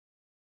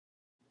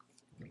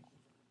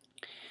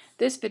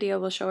This video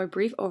will show a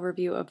brief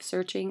overview of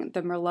searching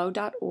the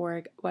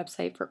Merlot.org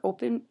website for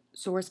open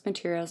source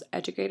materials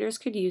educators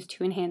could use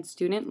to enhance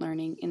student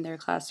learning in their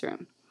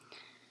classroom.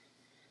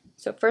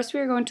 So first we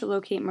are going to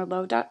locate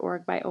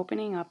Merlot.org by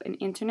opening up an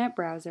internet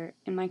browser.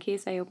 In my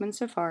case, I opened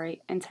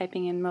Safari and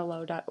typing in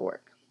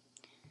Merlot.org.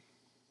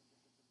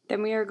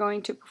 Then we are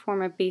going to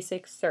perform a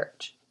basic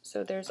search.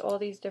 So there's all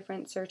these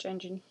different search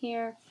engines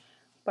here,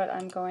 but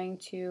I'm going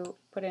to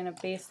put in a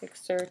basic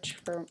search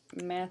for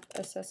math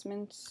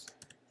assessments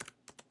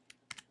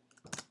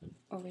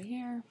over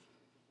here.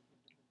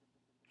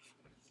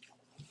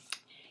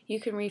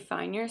 You can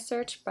refine your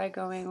search by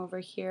going over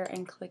here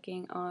and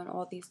clicking on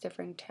all these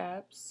different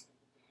tabs.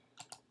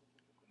 It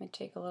might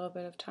take a little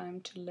bit of time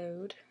to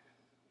load.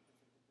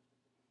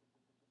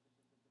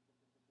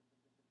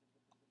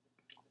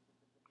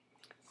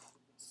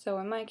 So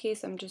in my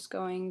case, I'm just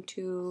going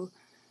to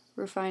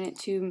refine it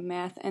to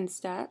math and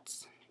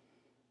stats.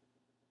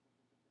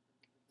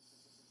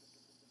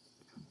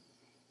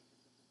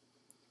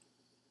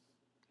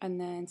 And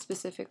then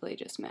specifically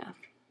just math.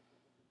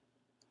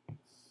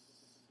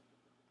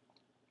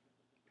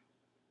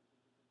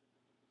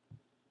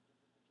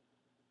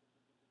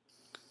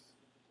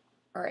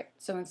 Alright,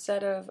 so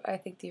instead of, I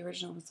think the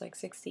original was like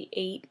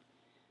 68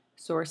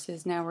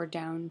 sources, now we're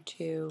down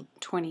to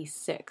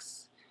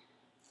 26.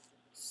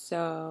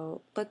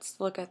 So let's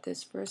look at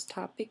this first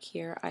topic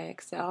here,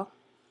 IXL.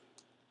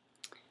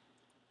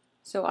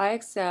 So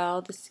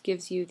IXL, this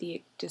gives you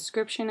the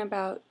description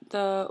about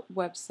the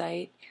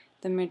website.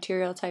 The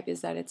material type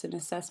is that it's an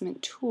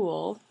assessment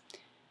tool.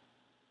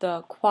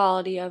 The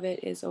quality of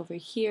it is over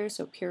here,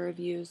 so peer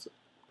reviews,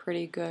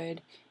 pretty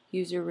good.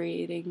 User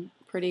rating,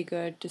 pretty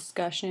good.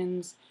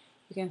 Discussions,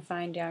 you can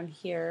find down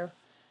here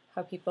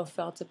how people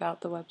felt about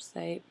the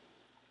website.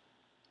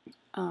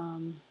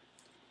 So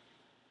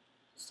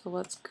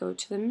let's go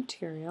to the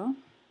material.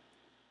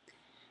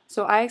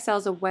 So IXL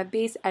is a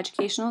web-based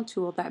educational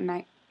tool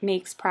that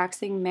makes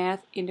practicing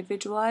math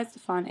individualized,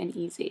 fun, and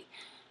easy.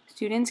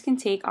 Students can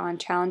take on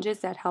challenges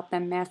that help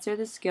them master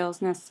the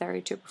skills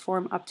necessary to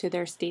perform up to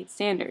their state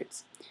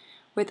standards.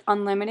 With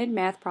unlimited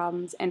math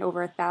problems and over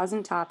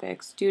 1,000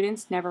 topics,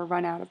 students never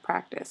run out of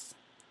practice.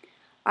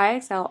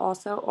 IXL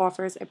also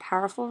offers a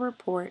powerful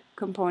report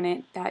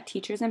component that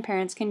teachers and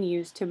parents can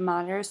use to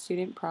monitor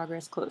student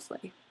progress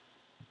closely.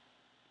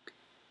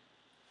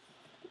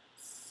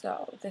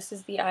 So this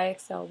is the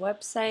IXL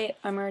website.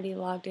 I'm already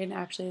logged in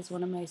actually as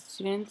one of my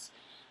students,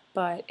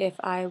 but if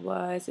I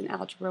was an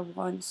Algebra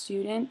 1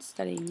 student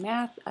studying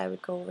math, I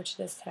would go over to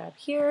this tab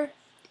here,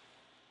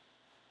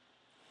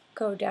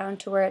 go down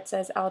to where it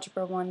says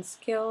Algebra 1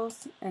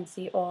 skills, and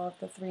see all of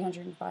the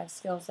 305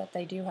 skills that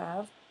they do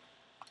have.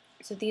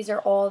 So these are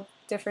all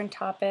different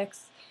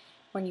topics.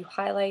 When you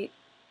highlight,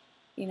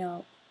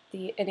 an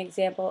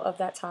example of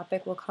that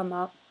topic will come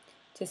up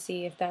to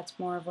see if that's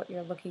more of what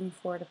you're looking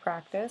for to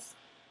practice.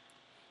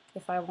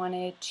 If I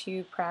wanted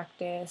to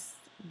practice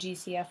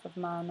GCF of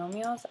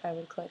monomials, I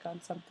would click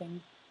on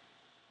something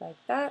like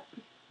that.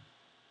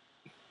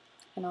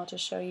 And I'll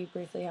just show you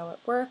briefly how it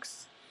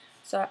works.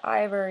 So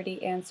I've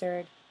already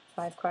answered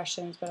 5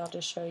 questions, but I'll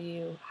just show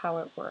you how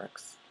it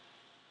works.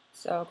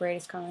 So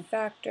greatest common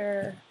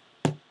factor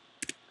would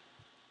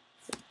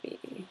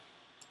be,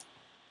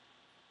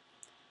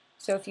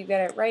 so if you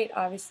get it right,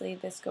 obviously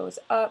this goes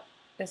up.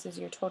 This is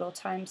your total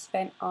time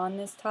spent on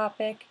this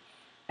topic.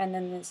 And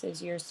then this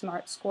is your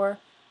SMART score.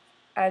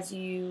 As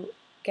you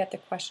get the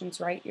questions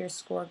right, your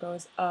score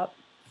goes up.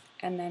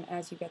 And then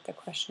as you get the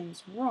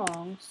questions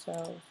wrong,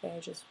 so if I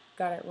just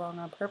got it wrong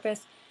on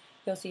purpose,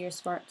 you'll see your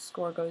SMART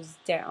score goes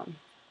down.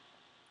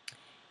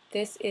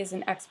 This is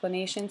an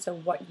explanation, so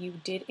what you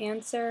did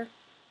answer.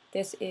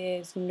 This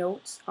is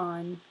notes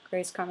on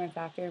greatest common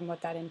factor and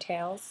what that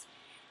entails.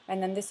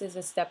 And then this is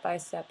a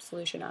step-by-step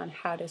solution on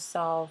how to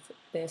solve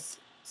this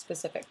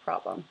specific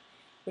problem,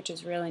 which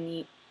is really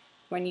neat.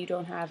 When you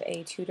don't have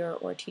a tutor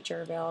or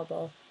teacher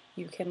available,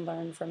 you can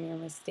learn from your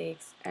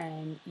mistakes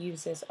and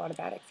use this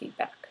automatic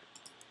feedback.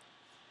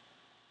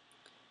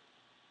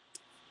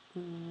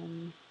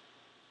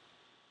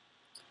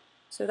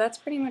 So that's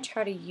pretty much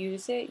how to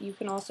use it. You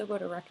can also go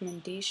to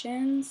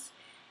recommendations,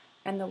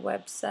 and the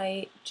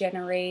website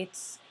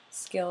generates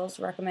skills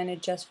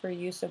recommended just for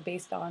you. So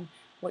based on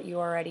what you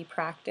already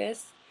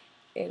practice,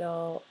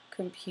 it'll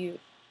compute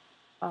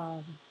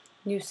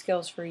new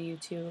skills for you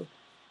to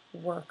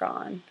work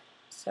on.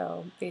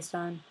 So based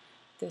on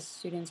this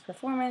student's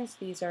performance,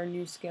 these are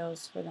new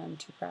skills for them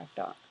to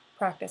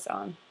practice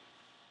on.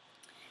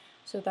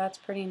 So that's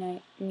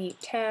pretty neat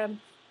tab.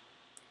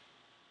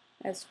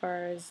 As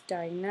far as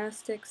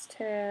diagnostics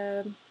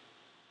tab,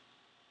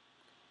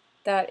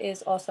 that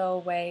is also a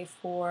way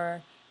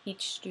for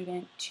each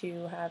student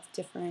to have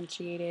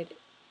differentiated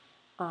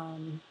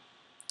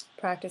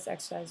practice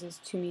exercises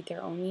to meet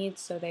their own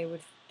needs. So they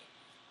would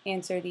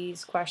answer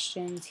these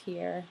questions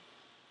here.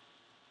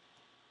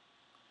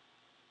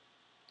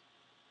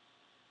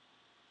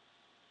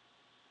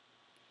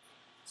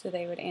 So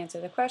they would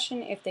answer the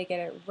question. If they get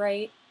it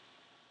right,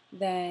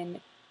 then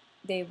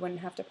they wouldn't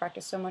have to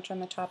practice so much on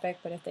the topic,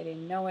 but if they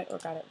didn't know it or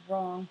got it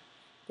wrong,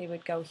 they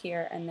would go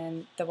here, and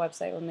then the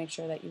website will make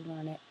sure that you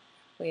learn it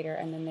later,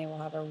 and then they will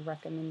have a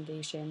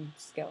recommendation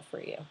skill for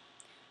you.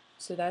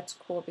 So that's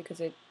cool because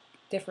it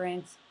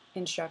different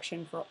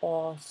instruction for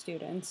all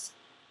students.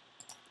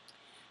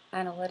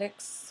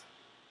 Analytics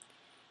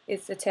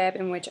is the tab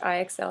in which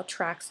IXL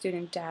tracks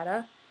student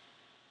data,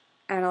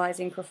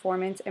 analyzing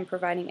performance and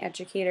providing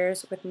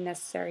educators with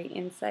necessary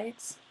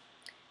insights.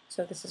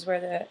 So this is where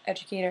the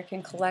educator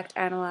can collect,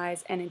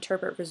 analyze, and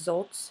interpret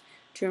results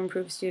to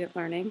improve student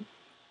learning.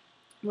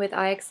 With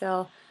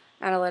IXL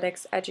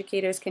Analytics,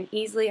 educators can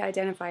easily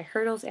identify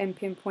hurdles and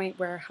pinpoint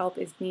where help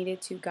is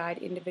needed to guide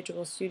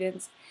individual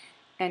students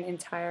and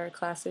entire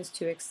classes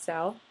to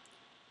excel.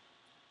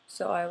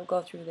 So I will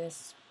go through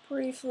this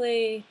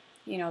briefly.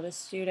 You know, the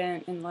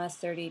student in the last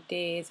 30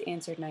 days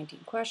answered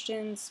 19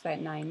 questions,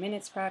 spent 9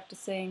 minutes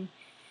practicing,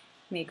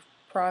 make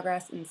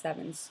progress in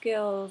 7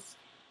 skills.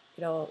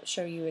 It'll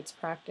show you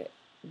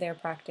their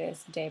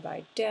practice day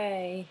by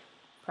day,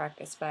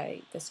 practice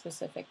by the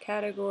specific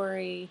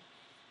category,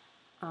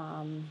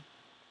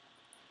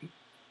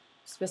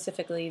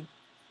 specifically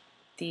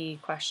the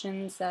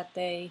questions that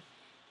they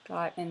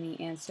got and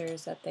the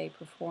answers that they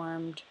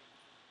performed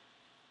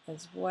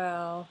as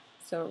well.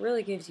 So it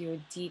really gives you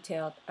a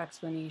detailed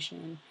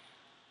explanation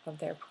of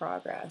their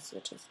progress,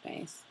 which is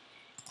nice.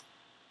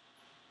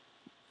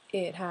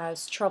 It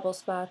has trouble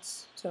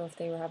spots, so if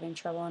they were having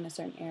trouble in a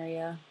certain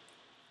area,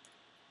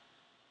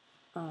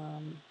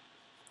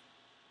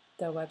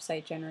 the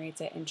website generates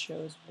it and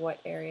shows what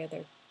area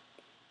they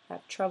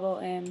have trouble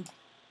in,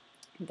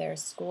 their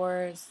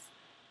scores.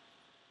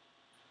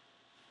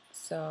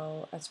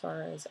 So as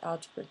far as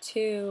Algebra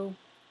 2,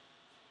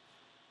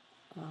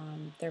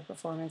 their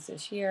performance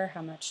this year,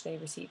 how much they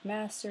received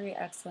mastery,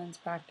 excellence,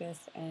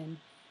 practice, and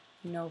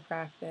no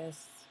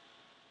practice.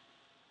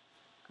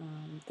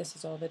 This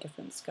is all the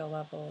different skill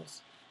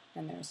levels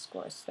and their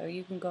scores. So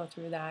you can go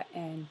through that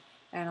and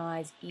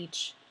analyze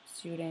each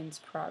student's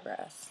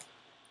progress.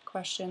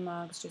 Question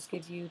logs just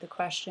gives you the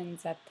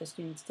questions that the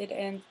students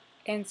did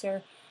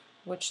answer,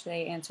 which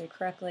they answered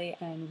correctly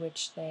and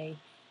which they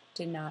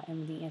did not,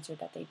 and the answer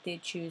that they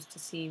did choose to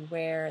see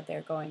where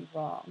they're going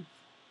wrong.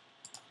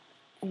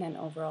 And then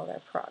overall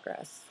their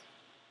progress.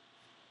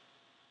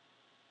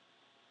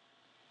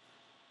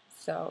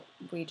 So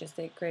we just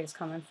did greatest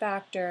common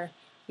factor.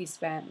 We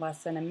spent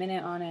less than a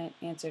minute on it,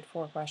 answered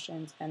 4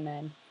 questions, and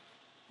then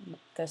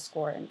the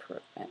score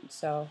improvement.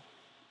 So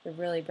it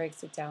really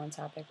breaks it down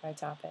topic by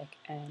topic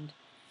and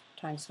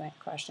time spent,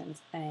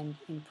 questions, and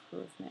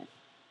improvement.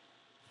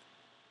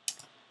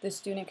 The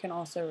student can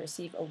also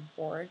receive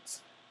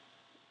awards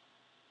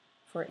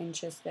for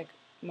intrinsic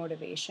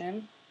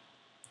motivation,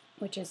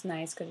 which is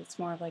nice because it's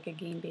more of like a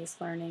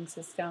game-based learning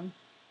system.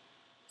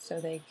 So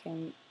they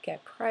can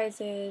get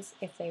prizes.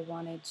 If they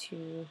wanted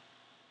to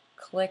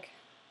click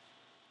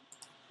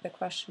the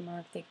question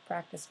mark, they can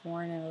practice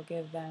more and it'll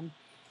give them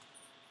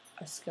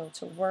a skill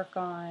to work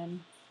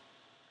on.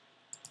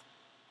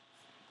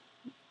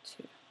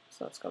 So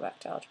let's go back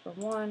to Algebra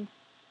 1.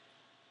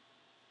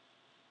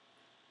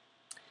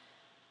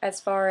 As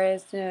far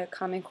as the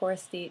Common Core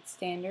state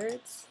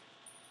standards,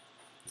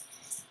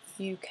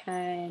 you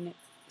can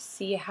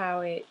see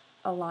how it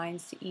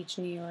aligns to each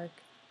New York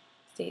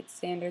state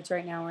standards.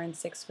 Right now we're in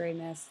 6th grade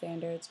math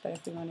standards, but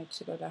if we wanted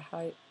to go to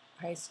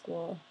high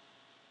school,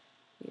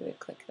 we would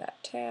click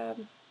that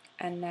tab,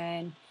 and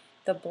then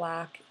the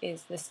black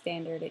is the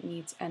standard it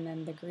meets, and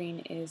then the green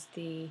is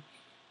the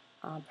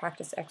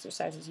practice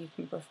exercises you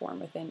can perform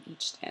within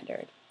each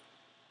standard.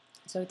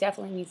 So it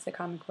definitely meets the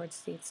Common Core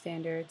state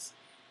standards.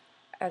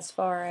 As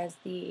far as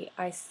the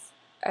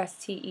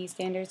STE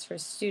standards for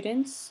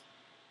students,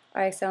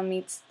 IXL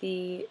meets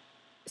the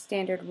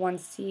standard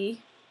 1C,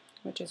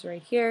 which is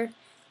right here,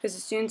 because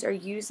the students are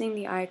using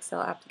the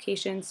IXL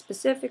application,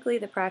 specifically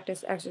the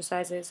practice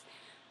exercises,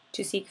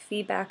 to seek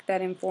feedback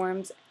that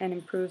informs and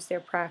improves their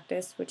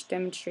practice, which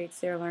demonstrates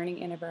their learning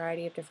in a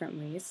variety of different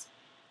ways.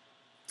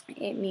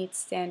 It meets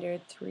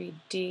standard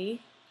 3D,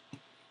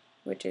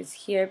 which is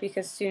here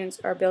because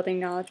students are building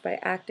knowledge by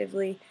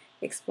actively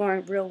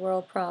exploring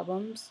real-world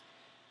problems.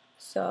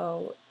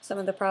 So some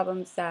of the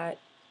problems that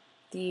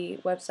the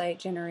website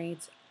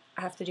generates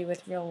have to do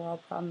with real-world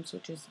problems,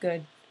 which is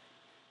good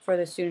for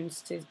the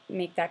students to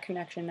make that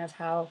connection of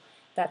how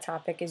that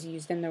topic is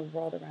used in the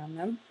world around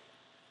them.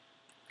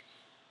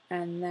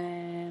 And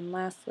then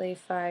lastly,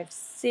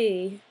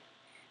 5C,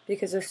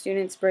 because the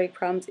students break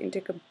problems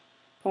into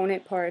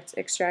component parts,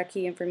 extract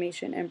key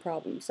information, and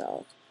problem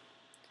solve.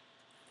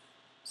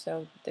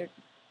 So they're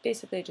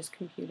basically just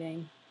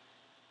computing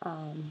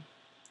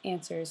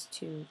answers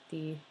to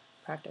the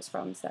practice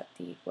problems that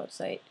the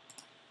website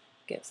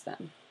gives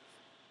them.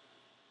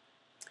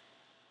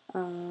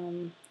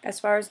 As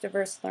far as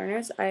diverse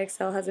learners,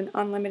 IXL has an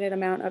unlimited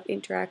amount of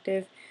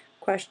interactive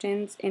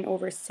questions in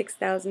over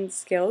 6,000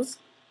 skills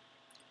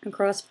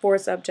across 4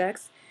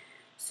 subjects.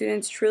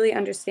 Students truly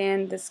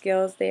understand the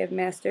skills they have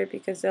mastered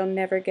because they'll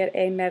never get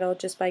a medal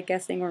just by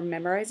guessing or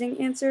memorizing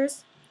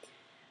answers.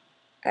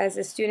 As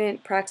a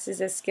student practices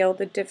a skill,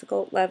 the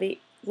difficult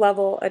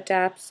level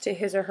adapts to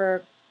his or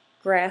her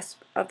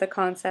grasp of the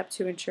concept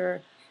to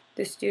ensure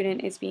the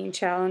student is being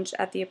challenged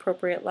at the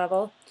appropriate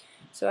level.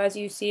 So as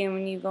you see, and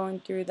when you're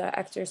going through the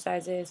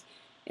exercises,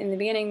 in the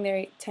beginning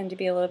they tend to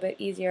be a little bit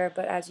easier,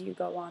 but as you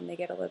go on they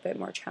get a little bit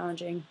more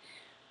challenging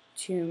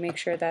to make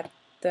sure that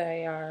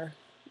they are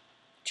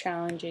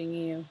challenging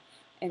you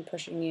and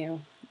pushing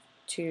you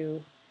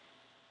to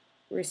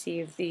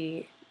receive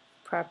the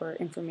proper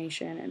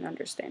information and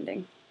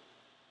understanding.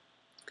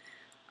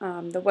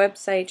 The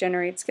website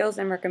generates skills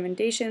and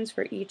recommendations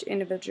for each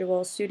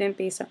individual student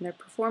based on their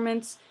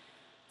performance.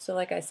 So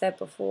like I said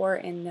before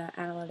in the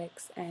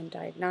analytics and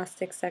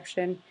diagnostics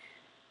section,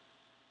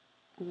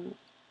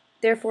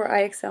 therefore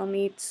IXL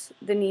meets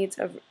the needs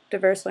of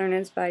diverse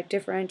learners by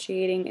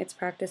differentiating its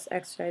practice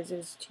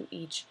exercises to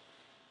each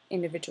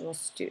individual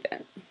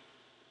student.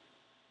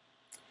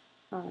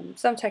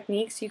 Some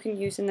techniques you can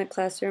use in the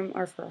classroom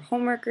are for a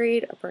homework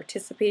grade, a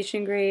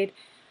participation grade,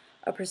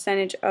 a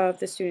percentage of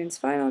the student's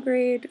final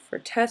grade, for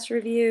test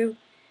review,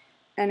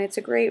 and it's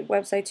a great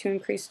website to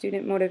increase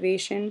student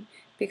motivation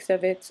because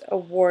of its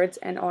awards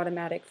and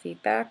automatic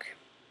feedback.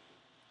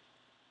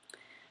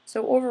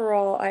 So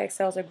overall,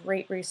 IXL is a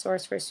great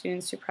resource for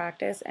students to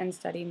practice and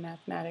study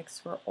mathematics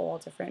for all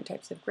different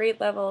types of grade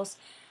levels,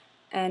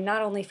 and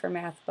not only for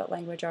math, but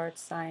language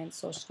arts, science,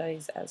 social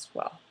studies as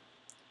well.